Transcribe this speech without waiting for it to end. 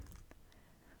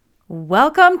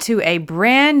Welcome to a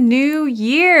brand new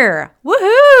year.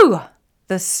 Woohoo!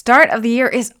 The start of the year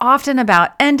is often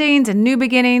about endings and new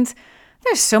beginnings.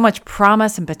 There's so much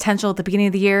promise and potential at the beginning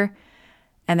of the year.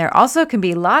 And there also can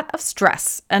be a lot of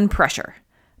stress and pressure.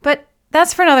 But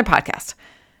that's for another podcast.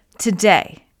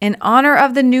 Today, in honor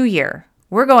of the new year,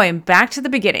 we're going back to the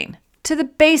beginning, to the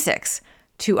basics,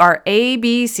 to our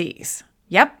ABCs.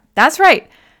 Yep, that's right.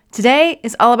 Today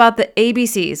is all about the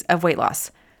ABCs of weight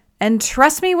loss. And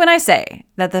trust me when I say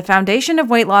that the foundation of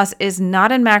weight loss is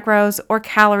not in macros or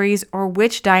calories or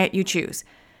which diet you choose,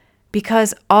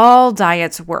 because all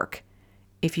diets work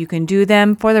if you can do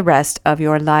them for the rest of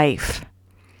your life.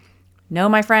 No,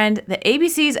 my friend, the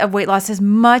ABCs of weight loss is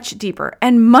much deeper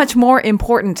and much more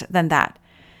important than that.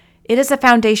 It is a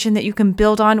foundation that you can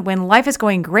build on when life is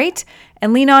going great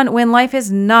and lean on when life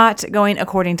is not going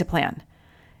according to plan.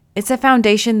 It's a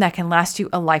foundation that can last you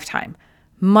a lifetime.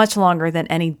 Much longer than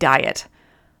any diet.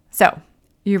 So,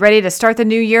 you ready to start the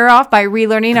new year off by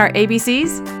relearning our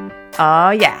ABCs? Oh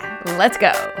yeah, let's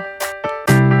go.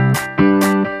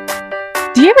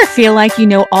 Do you ever feel like you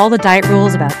know all the diet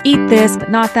rules about eat this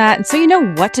but not that, and so you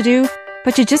know what to do,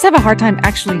 but you just have a hard time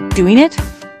actually doing it?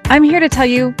 I'm here to tell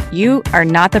you, you are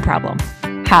not the problem.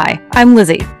 Hi, I'm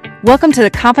Lizzie. Welcome to the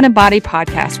Confident Body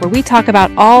Podcast, where we talk about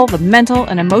all the mental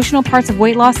and emotional parts of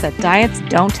weight loss that diets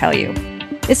don't tell you.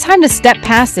 It's time to step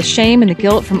past the shame and the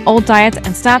guilt from old diets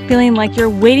and stop feeling like you're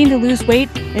waiting to lose weight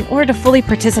in order to fully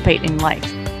participate in life.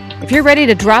 If you're ready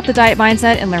to drop the diet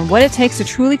mindset and learn what it takes to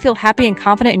truly feel happy and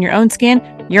confident in your own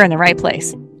skin, you're in the right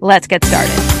place. Let's get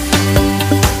started.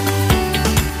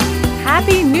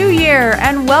 Happy New Year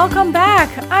and welcome back.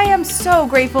 I am so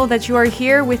grateful that you are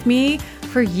here with me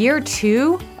for year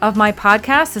 2 of my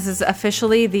podcast. This is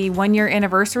officially the 1-year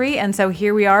anniversary. And so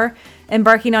here we are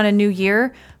embarking on a new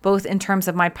year, both in terms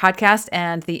of my podcast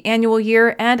and the annual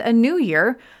year and a new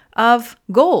year of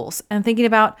goals and thinking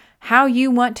about how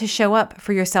you want to show up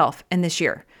for yourself in this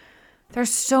year. There's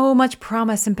so much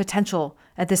promise and potential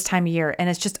at this time of year, and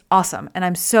it's just awesome. And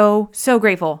I'm so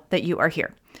grateful that you are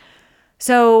here.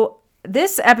 So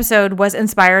this episode was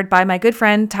inspired by my good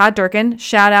friend, Todd Durkin.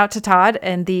 Shout out to Todd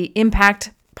and the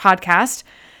Impact podcast.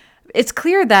 It's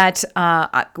clear that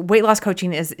weight loss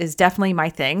coaching is definitely my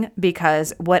thing,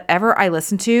 because whatever I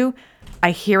listen to,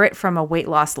 I hear it from a weight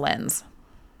loss lens.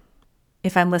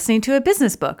 If I'm listening to a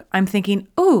business book, I'm thinking,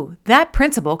 ooh, that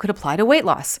principle could apply to weight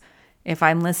loss. If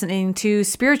I'm listening to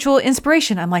spiritual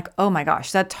inspiration, I'm like, oh my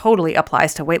gosh, that totally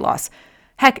applies to weight loss.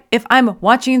 Heck, if I'm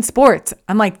watching sports,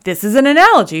 I'm like, this is an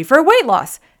analogy for weight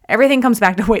loss. Everything comes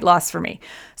back to weight loss for me.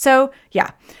 So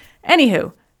yeah,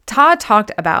 anywho, Todd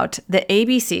talked about the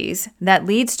ABCs that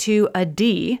leads to a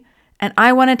D, and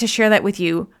I wanted to share that with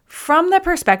you from the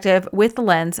perspective with the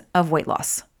lens of weight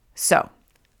loss. So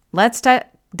let's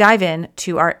dive in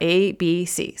to our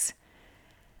ABCs.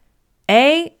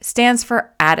 A stands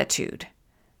for attitude.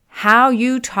 How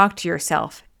you talk to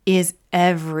yourself is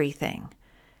everything.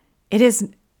 It is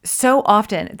so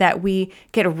often that we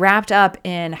get wrapped up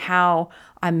in how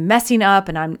I'm messing up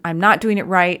and I'm not doing it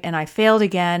right and I failed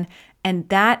again. And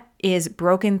that is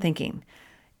broken thinking.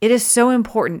 It is so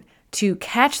important to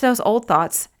catch those old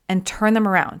thoughts and turn them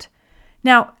around.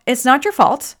 Now, it's not your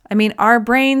fault. I mean, our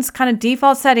brain's kind of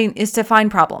default setting is to find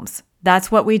problems.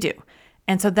 That's what we do.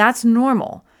 And so that's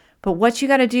normal. But what you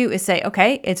got to do is say,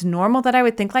 okay, it's normal that I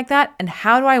would think like that. And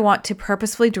how do I want to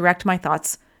purposefully direct my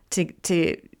thoughts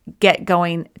to get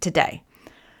going today?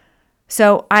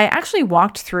 So I actually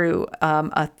walked through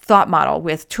a thought model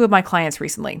with 2 of my clients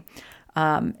recently.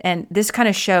 And this kind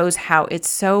of shows how it's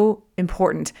so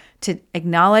important to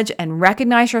acknowledge and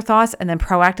recognize your thoughts and then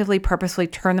proactively, purposefully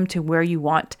turn them to where you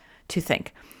want to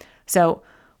think. So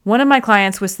one of my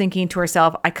clients was thinking to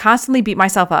herself, I constantly beat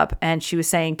myself up. And she was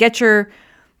saying, get your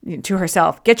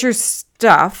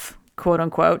stuff, quote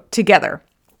unquote, together.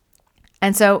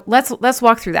 And so let's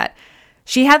walk through that.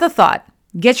 She had the thought,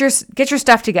 get your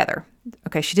stuff together.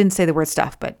 Okay, she didn't say the word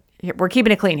stuff, but we're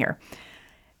keeping it clean here.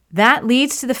 That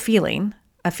leads to the feeling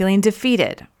of feeling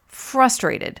defeated,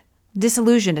 frustrated,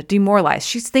 disillusioned, demoralized.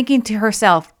 She's thinking to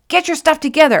herself, get your stuff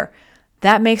together.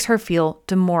 That makes her feel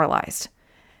demoralized.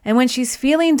 And when she's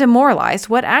feeling demoralized,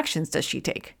 what actions does she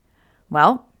take?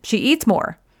 Well, she eats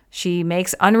more. She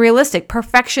makes unrealistic,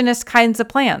 perfectionist kinds of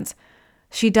plans.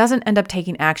 She doesn't end up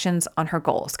taking actions on her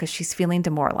goals because she's feeling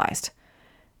demoralized.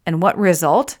 And what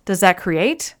result does that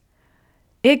create?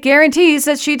 It guarantees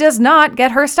that she does not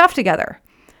get her stuff together.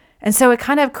 And so it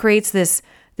kind of creates this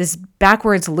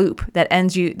backwards loop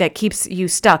that keeps you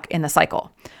stuck in the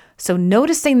cycle. So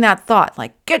noticing that thought,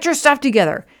 like, get your stuff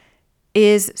together,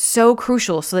 is so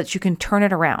crucial so that you can turn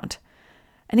it around.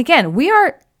 And again, we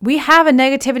are we have a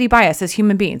negativity bias as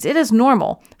human beings. It is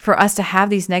normal for us to have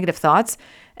these negative thoughts.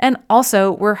 And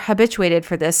also, we're habituated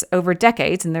for this over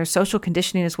decades, and there's social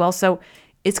conditioning as well. So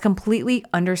it's completely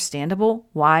understandable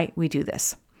why we do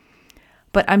this.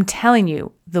 But I'm telling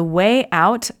you, the way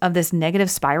out of this negative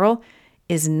spiral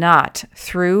is not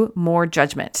through more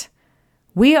judgment.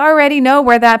 We already know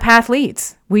where that path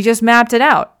leads. We just mapped it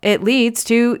out. It leads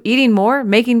to eating more,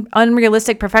 making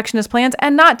unrealistic perfectionist plans,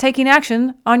 and not taking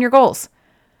action on your goals.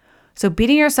 So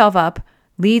beating yourself up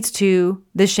leads to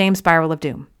the shame spiral of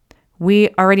doom. We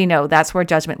already know that's where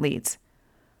judgment leads.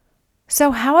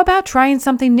 So how about trying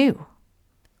something new?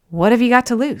 What have you got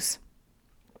to lose?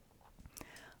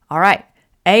 All right.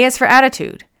 A is for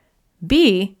attitude.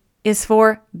 B is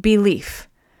for belief.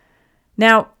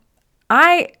 Now,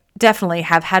 I definitely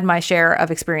have had my share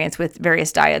of experience with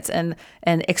various diets and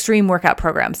extreme workout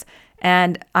programs.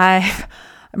 And I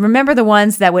remember the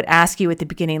ones that would ask you at the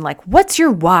beginning, like, what's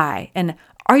your why? And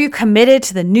are you committed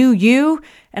to the new you?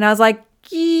 And I was like,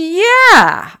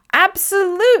 yeah,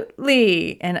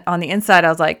 absolutely. And on the inside, I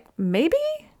was like, maybe? ?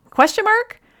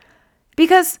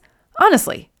 Because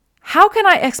honestly, how can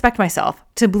I expect myself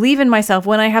to believe in myself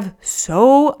when I have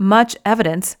so much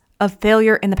evidence of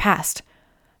failure in the past?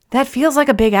 That feels like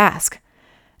a big ask.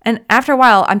 And after a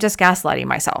while, I'm just gaslighting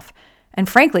myself. And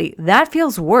frankly, that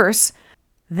feels worse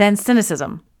than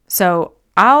cynicism. So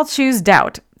I'll choose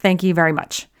doubt. Thank you very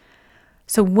much.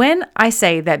 So when I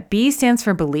say that B stands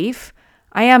for belief,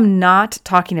 I am not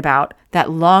talking about that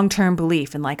long-term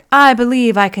belief in like, I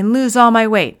believe I can lose all my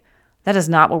weight. That is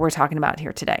not what we're talking about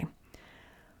here today.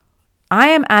 I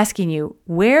am asking you,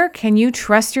 where can you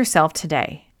trust yourself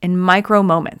today in micro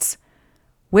moments?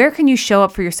 Where can you show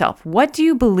up for yourself? What do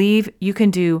you believe you can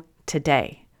do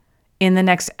today, in the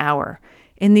next hour,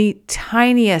 in the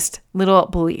tiniest little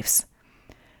beliefs?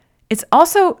 It's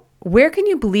also, where can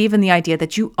you believe in the idea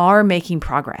that you are making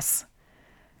progress?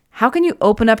 How can you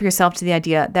open up yourself to the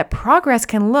idea that progress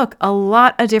can look a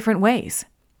lot of different ways?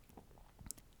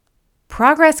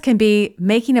 Progress can be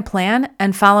making a plan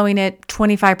and following it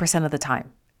 25% of the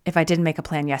time. If I didn't make a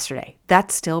plan yesterday,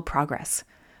 that's still progress.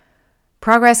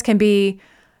 Progress can be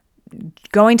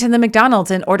going to the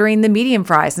McDonald's and ordering the medium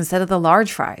fries instead of the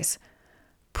large fries.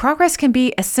 Progress can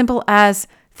be as simple as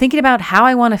thinking about how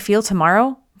I want to feel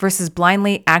tomorrow versus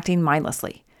blindly acting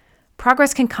mindlessly.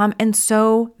 Progress can come in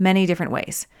so many different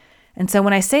ways. And so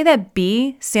when I say that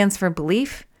B stands for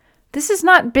belief, this is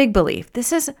not big belief.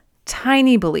 This is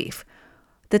tiny belief.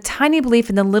 The tiny belief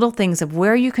in the little things of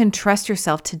where you can trust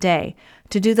yourself today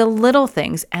to do the little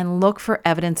things and look for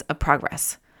evidence of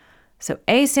progress. So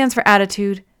A stands for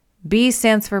attitude, B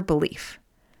stands for belief.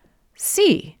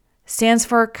 C stands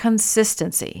for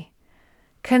consistency.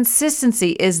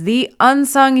 Consistency is the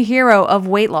unsung hero of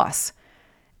weight loss.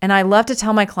 And I love to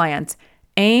tell my clients,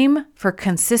 aim for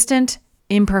consistent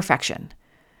imperfection.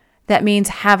 That means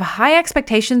have high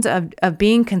expectations of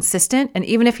being consistent. And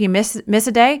even if you miss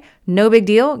a day, no big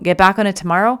deal. Get back on it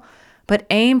tomorrow. But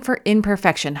aim for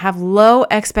imperfection. Have low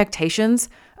expectations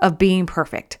of being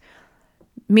perfect.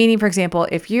 Meaning, for example,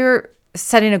 if you're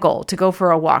setting a goal to go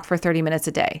for a walk for 30 minutes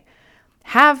a day,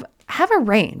 have a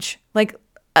range. Like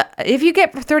if you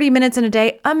get 30 minutes in a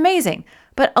day, amazing.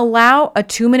 But allow a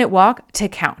 2-minute walk to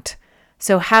count.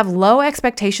 So have low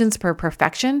expectations for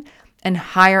perfection and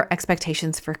higher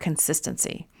expectations for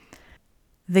consistency.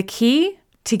 The key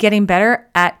to getting better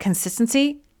at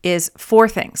consistency is 4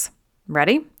 things.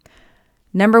 Ready?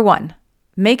 Number 1,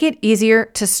 make it easier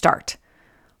to start.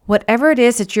 Whatever it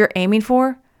is that you're aiming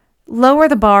for, lower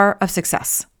the bar of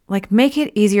success. Like make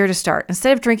it easier to start.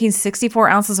 Instead of drinking 64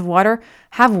 ounces of water,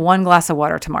 have 1 glass of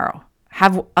water tomorrow.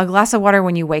 Have a glass of water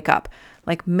when you wake up.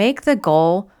 Like make the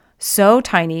goal so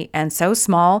tiny and so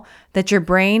small that your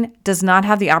brain does not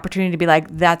have the opportunity to be like,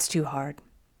 that's too hard.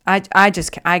 I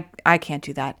can't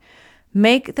do that.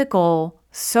 Make the goal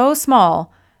so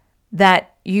small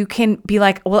that you can be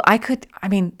like, well,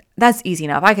 that's easy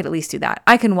enough. I could at least do that.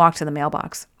 I can walk to the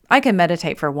mailbox. I can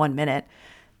meditate for 1 minute.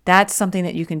 That's something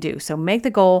that you can do. So make the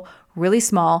goal really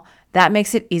small. That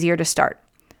makes it easier to start.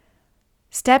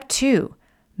 Step 2,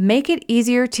 make it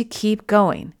easier to keep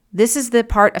going. This is the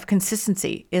part of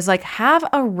consistency, is like have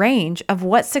a range of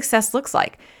what success looks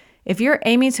like. If you're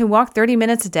aiming to walk 30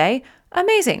 minutes a day,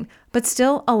 amazing, but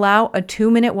still allow a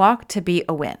 2-minute walk to be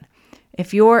a win.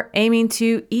 If you're aiming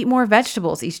to eat more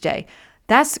vegetables each day,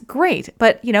 that's great,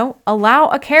 but allow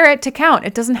a carrot to count.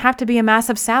 It doesn't have to be a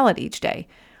massive salad each day.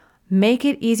 Make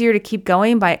it easier to keep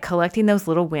going by collecting those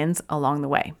little wins along the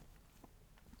way.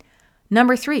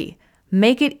 Number 3,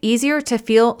 make it easier to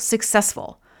feel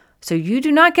successful. So you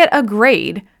do not get a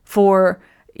grade for,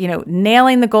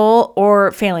 nailing the goal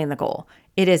or failing the goal.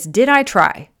 It is, did I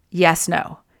try? Yes,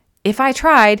 no. If I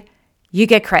tried, you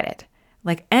get credit.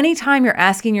 Like anytime you're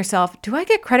asking yourself, do I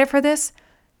get credit for this?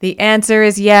 The answer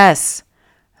is yes.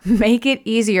 Make it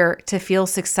easier to feel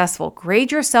successful.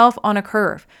 Grade yourself on a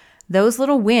curve. Those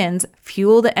little wins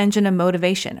fuel the engine of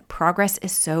motivation. Progress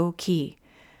is so key.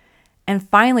 And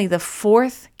finally, the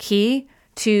fourth key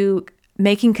to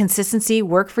making consistency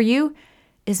work for you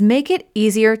is make it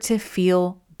easier to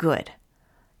feel good.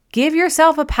 Give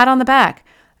yourself a pat on the back.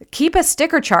 Keep a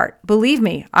sticker chart. Believe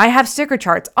me, I have sticker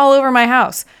charts all over my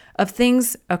house of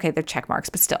things, okay, they're check marks,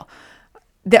 but still,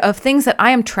 of things that I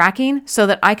am tracking so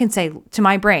that I can say to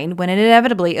my brain when it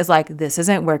inevitably is like, this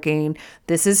isn't working,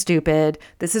 this is stupid,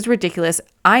 this is ridiculous.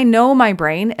 I know my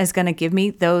brain is going to give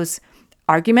me those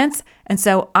arguments. And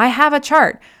so I have a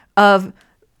chart of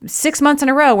 6 months in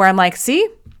a row where I'm like, see,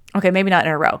 okay, maybe not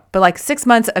in a row, but like 6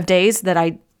 months of days that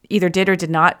I either did or did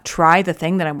not try the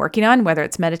thing that I'm working on, whether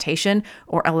it's meditation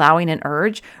or allowing an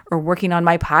urge or working on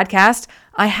my podcast.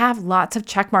 I have lots of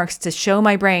check marks to show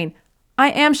my brain, I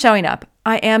am showing up.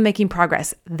 I am making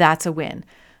progress. That's a win.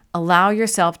 Allow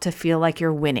yourself to feel like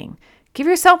you're winning. Give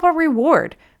yourself a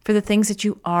reward for the things that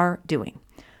you are doing.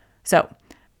 So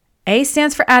A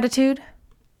stands for attitude,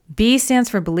 B stands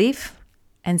for belief,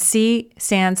 and C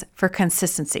stands for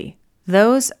consistency.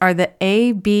 Those are the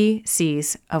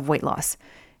ABCs of weight loss.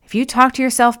 If you talk to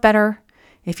yourself better,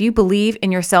 if you believe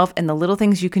in yourself and the little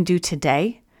things you can do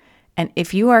today, and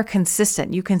if you are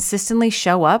consistent, you consistently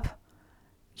show up,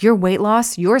 your weight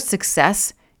loss, your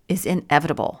success is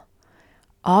inevitable.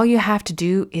 All you have to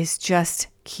do is just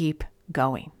keep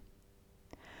going.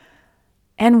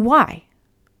 And why?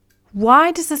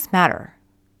 Why does this matter?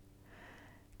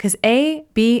 Because A,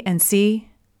 B, and C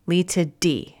lead to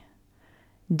D.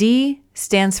 D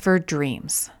stands for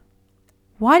dreams.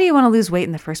 Why do you want to lose weight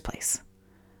in the first place?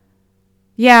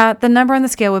 Yeah, the number on the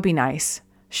scale would be nice.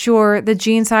 Sure, the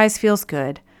jean size feels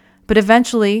good, but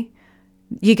eventually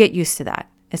you get used to that.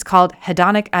 It's called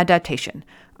hedonic adaptation.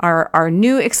 Our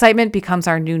new excitement becomes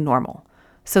our new normal.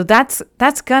 So that's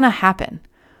gonna happen.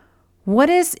 What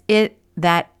is it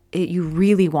that you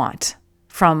really want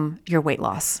from your weight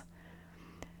loss?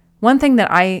 One thing that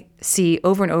I see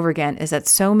over and over again is that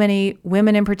so many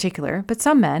women in particular, but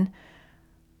some men,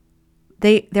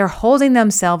 they're holding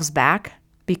themselves back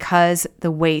because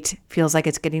the weight feels like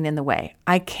it's getting in the way.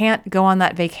 I can't go on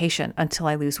that vacation until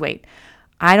I lose weight.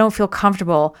 I don't feel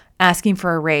comfortable asking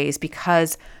for a raise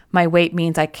because my weight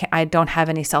means I don't have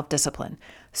any self-discipline.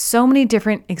 So many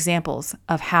different examples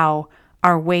of how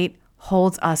our weight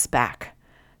holds us back.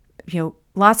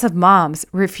 Lots of moms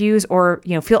refuse or,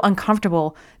 feel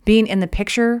uncomfortable being in the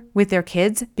picture with their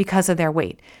kids because of their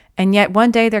weight. And yet one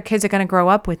day their kids are going to grow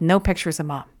up with no pictures of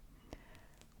mom.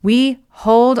 We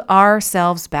hold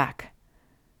ourselves back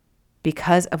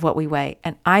because of what we weigh.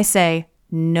 And I say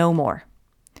no more.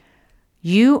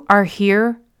 You are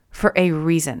here for a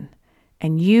reason,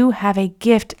 and you have a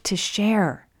gift to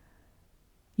share.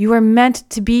 You are meant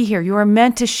to be here. You are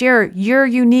meant to share your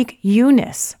unique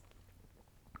you-ness.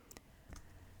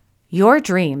 Your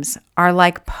dreams are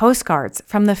like postcards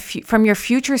from your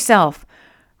future self,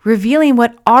 revealing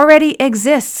what already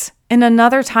exists in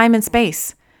another time and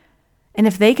space. And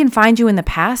if they can find you in the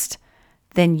past,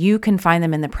 then you can find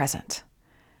them in the present.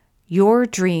 Your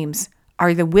dreams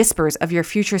are the whispers of your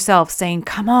future self saying,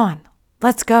 come on,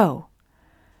 let's go.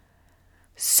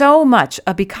 So much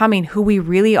of becoming who we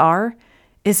really are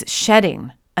is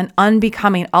shedding and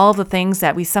unbecoming all of the things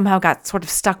that we somehow got sort of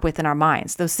stuck with in our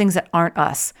minds, those things that aren't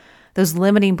us, those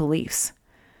limiting beliefs.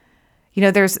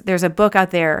 There's a book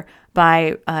out there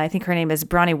by, I think her name is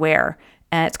Bronnie Ware,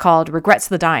 and it's called Regrets of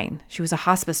the Dying. She was a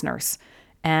hospice nurse,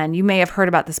 and you may have heard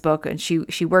about this book, and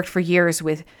she worked for years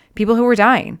with people who were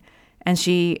dying. And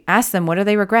she asked them, what do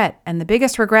they regret? And the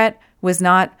biggest regret was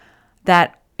not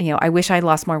that, I wish I'd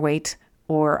lost more weight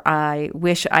or I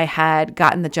wish I had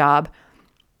gotten the job.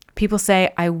 People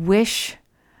say, I wish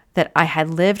that I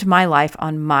had lived my life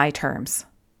on my terms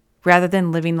rather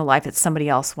than living the life that somebody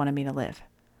else wanted me to live.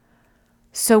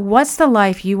 So what's the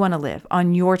life you want to live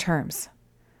on your terms?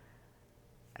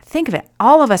 Think of it.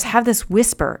 All of us have this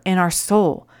whisper in our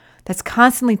soul that's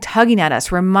constantly tugging at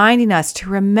us, reminding us to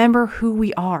remember who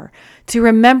we are, to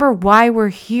remember why we're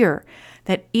here,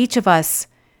 that each of us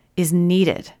is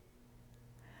needed.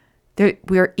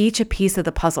 We're each a piece of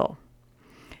the puzzle.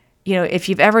 If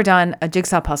you've ever done a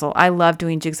jigsaw puzzle, I love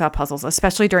doing jigsaw puzzles,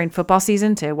 especially during football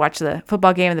season to watch the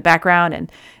football game in the background.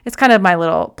 And it's kind of my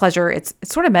little pleasure. It's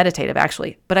sort of meditative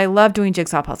actually, but I love doing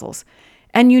jigsaw puzzles.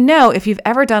 And if you've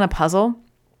ever done a puzzle,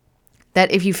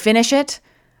 that if you finish it,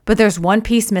 but there's one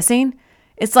piece missing,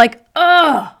 it's like,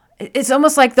 it's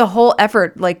almost like the whole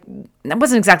effort, like, that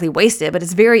wasn't exactly wasted, but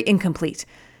it's very incomplete.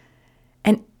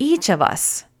 And each of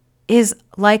us is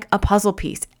like a puzzle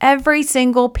piece. Every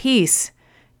single piece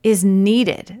is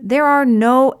needed. There are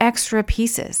no extra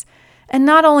pieces. And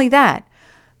not only that,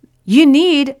 you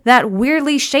need that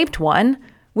weirdly shaped one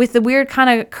with the weird kind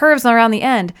of curves around the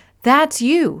end. That's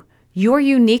you. Your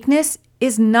uniqueness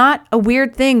is not a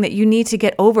weird thing that you need to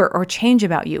get over or change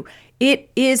about you.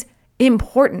 It is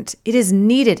important. It is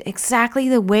needed exactly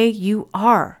the way you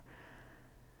are.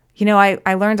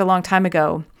 I learned a long time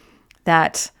ago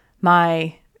that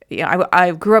I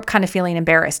grew up kind of feeling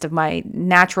embarrassed of my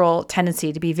natural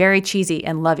tendency to be very cheesy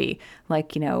and lovey.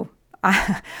 Like,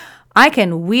 I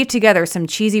can weave together some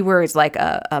cheesy words like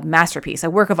a masterpiece, a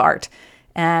work of art.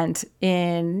 And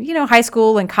in, high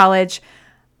school and college,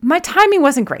 my timing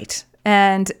wasn't great.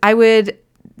 And I would,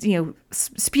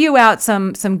 spew out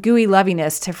some gooey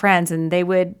loviness to friends, and they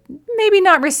would maybe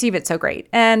not receive it so great.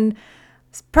 And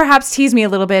perhaps tease me a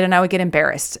little bit, and I would get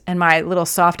embarrassed, and my little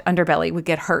soft underbelly would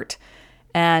get hurt.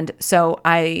 And so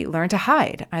I learned to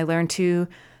hide. I learned to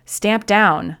stamp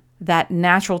down that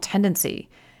natural tendency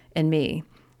in me.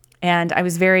 And I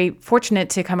was very fortunate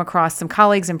to come across some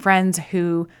colleagues and friends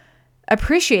who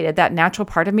appreciated that natural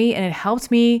part of me, and it helped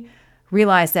me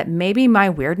realize that maybe my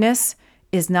weirdness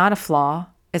is not a flaw.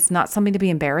 It's not something to be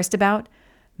embarrassed about.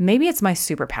 Maybe it's my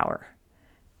superpower.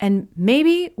 And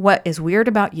maybe what is weird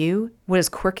about you, what is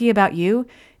quirky about you,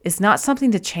 is not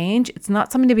something to change. It's not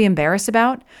something to be embarrassed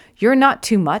about. You're not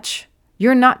too much.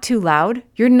 You're not too loud.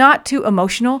 You're not too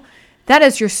emotional. That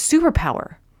is your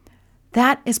superpower.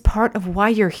 That is part of why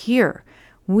you're here.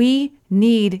 We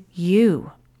need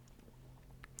you.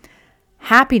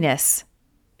 Happiness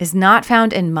is not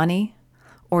found in money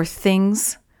or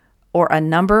things or a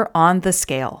number on the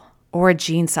scale or a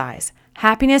gene size.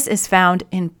 Happiness is found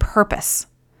in purpose.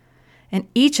 And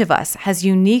each of us has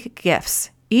unique gifts.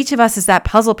 Each of us is that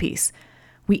puzzle piece.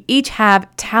 We each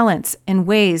have talents and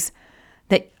ways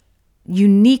that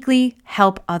uniquely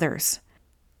help others.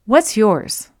 What's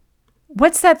yours?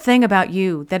 What's that thing about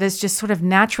you that is just sort of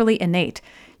naturally innate?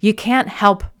 You can't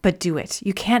help but do it.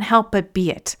 You can't help but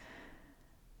be it.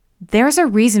 There's a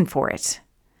reason for it.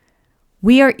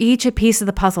 We are each a piece of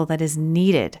the puzzle that is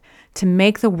needed to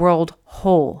make the world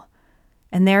whole.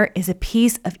 And there is a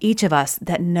piece of each of us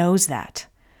that knows that.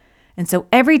 And so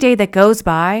every day that goes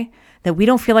by, that we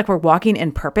don't feel like we're walking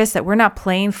in purpose, that we're not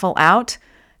playing full out,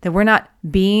 that we're not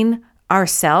being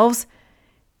ourselves,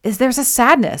 there's a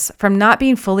sadness from not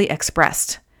being fully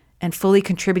expressed and fully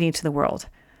contributing to the world.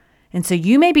 And so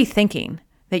you may be thinking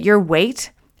that your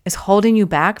weight is holding you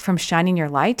back from shining your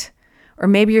light, or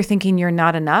maybe you're thinking you're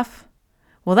not enough.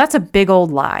 Well, that's a big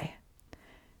old lie.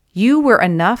 You were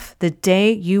enough the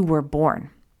day you were born.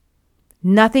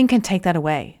 Nothing can take that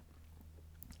away.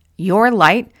 Your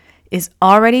light is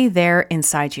already there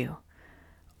inside you.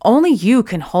 Only you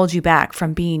can hold you back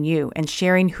from being you and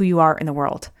sharing who you are in the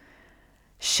world.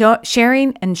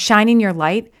 Sharing and shining your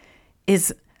light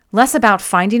is less about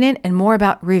finding it and more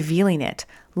about revealing it,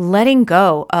 letting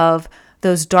go of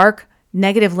those dark,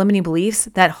 negative, limiting beliefs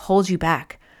that hold you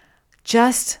back.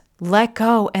 Just let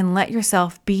go and let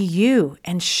yourself be you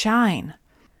and shine.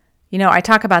 I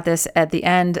talk about this at the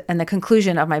end and the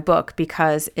conclusion of my book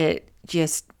because it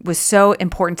just was so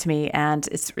important to me, and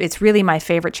it's really my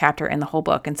favorite chapter in the whole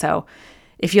book. And so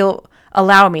if you'll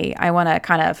allow me, I want to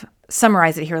kind of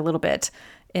summarize it here a little bit.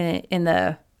 In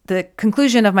the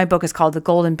conclusion of my book is called The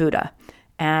Golden Buddha.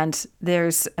 And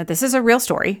this is a real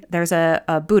story. There's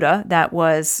a Buddha that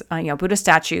was, Buddha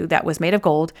statue that was made of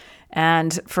gold.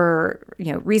 And for,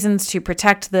 reasons to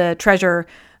protect the treasure,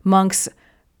 monks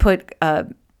put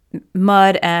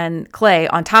mud and clay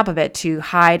on top of it to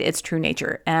hide its true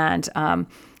nature. And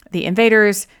the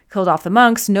invaders killed off the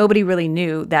monks. Nobody really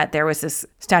knew that there was this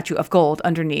statue of gold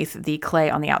underneath the clay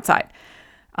on the outside.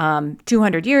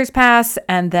 200 years pass,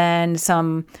 and then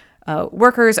some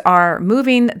workers are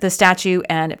moving the statue,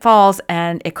 and it falls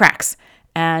and it cracks.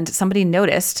 And somebody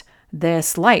noticed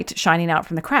this light shining out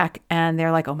from the crack, and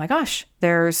they're like, oh my gosh,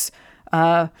 there's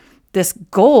this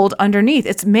gold underneath.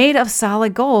 It's made of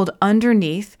solid gold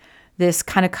underneath this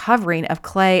kind of covering of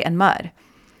clay and mud.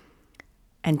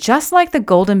 And just like the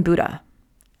Golden Buddha,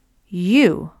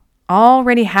 you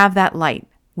already have that light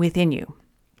within you.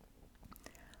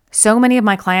 So many of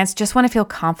my clients just want to feel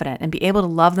confident and be able to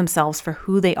love themselves for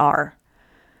who they are.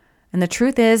 And the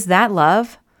truth is that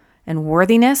love and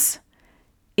worthiness,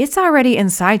 it's already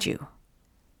inside you.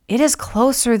 It is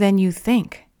closer than you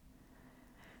think.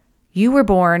 You were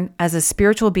born as a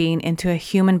spiritual being into a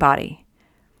human body.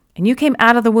 And you came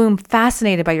out of the womb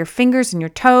fascinated by your fingers and your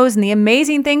toes and the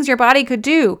amazing things your body could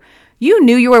do. You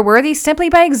knew you were worthy simply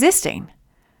by existing.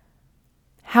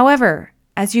 However,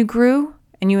 as you grew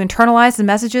and you internalized the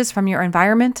messages from your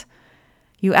environment,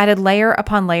 you added layer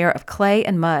upon layer of clay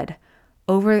and mud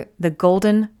over the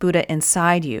golden Buddha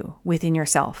inside you, within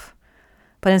yourself.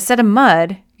 But instead of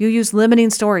mud, you used limiting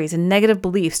stories and negative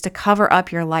beliefs to cover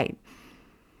up your light.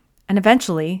 And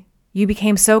eventually, you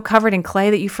became so covered in clay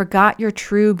that you forgot your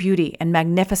true beauty and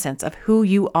magnificence of who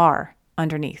you are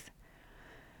underneath.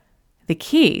 The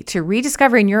key to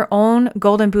rediscovering your own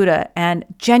golden Buddha and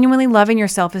genuinely loving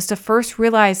yourself is to first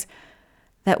realize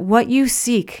that what you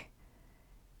seek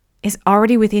is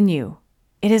already within you.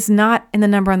 It is not in the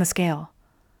number on the scale.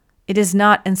 It is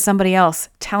not in somebody else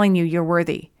telling you you're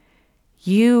worthy.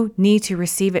 You need to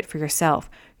receive it for yourself.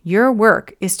 Your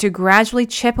work is to gradually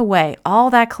chip away all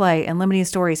that clay and limiting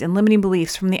stories and limiting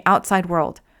beliefs from the outside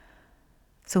world.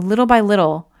 So little by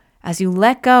little, as you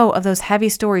let go of those heavy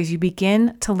stories, you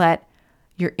begin to let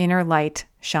your inner light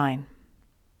shine.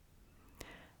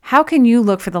 How can you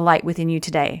look for the light within you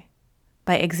today?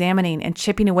 By examining and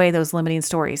chipping away those limiting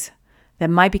stories that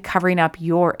might be covering up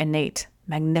your innate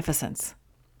magnificence.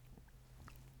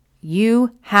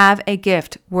 You have a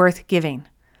gift worth giving.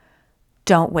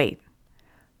 Don't wait.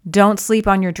 Don't sleep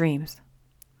on your dreams.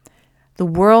 The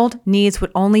world needs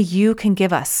what only you can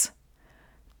give us.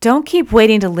 Don't keep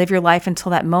waiting to live your life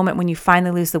until that moment when you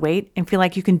finally lose the weight and feel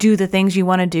like you can do the things you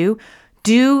want to do.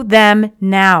 Do them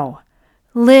now.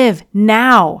 Live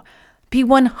now. Be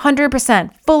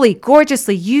 100% fully,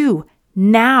 gorgeously you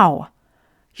now.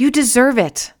 You deserve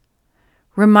it.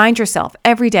 Remind yourself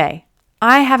every day,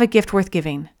 I have a gift worth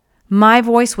giving. My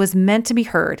voice was meant to be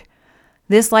heard.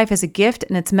 This life is a gift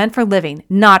and it's meant for living,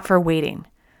 not for waiting.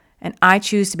 And I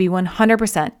choose to be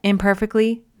 100%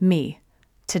 imperfectly me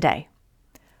today.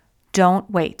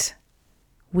 Don't wait.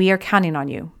 We are counting on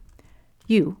you.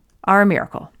 You are a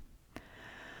miracle.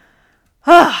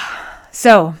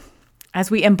 So, as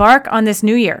we embark on this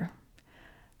new year,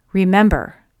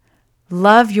 remember,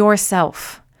 love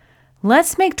yourself.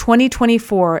 Let's make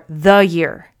 2024 the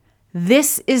year.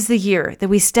 This is the year that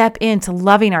we step into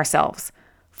loving ourselves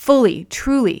fully,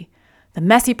 truly. The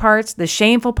messy parts, the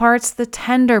shameful parts, the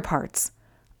tender parts,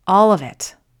 all of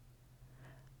it.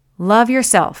 Love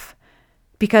yourself,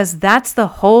 because that's the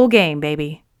whole game,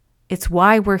 baby. It's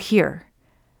why we're here.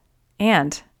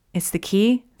 And it's the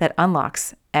key that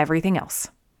unlocks everything else.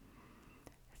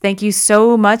 Thank you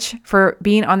so much for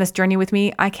being on this journey with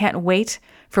me. I can't wait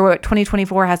for what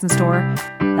 2024 has in store.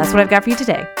 That's what I've got for you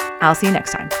today. I'll see you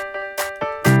next time.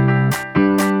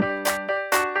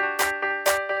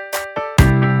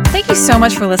 Thank you so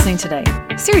much for listening today.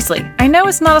 Seriously, I know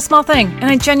it's not a small thing, and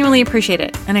I genuinely appreciate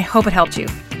it, and I hope it helped you.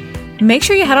 Make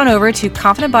sure you head on over to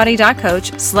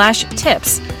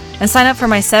confidentbody.coach/tips and sign up for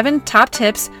my 7 top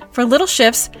tips for little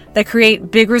shifts that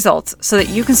create big results so that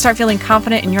you can start feeling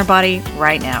confident in your body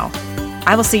right now.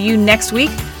 I will see you next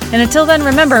week, and until then,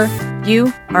 remember,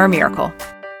 you are a miracle.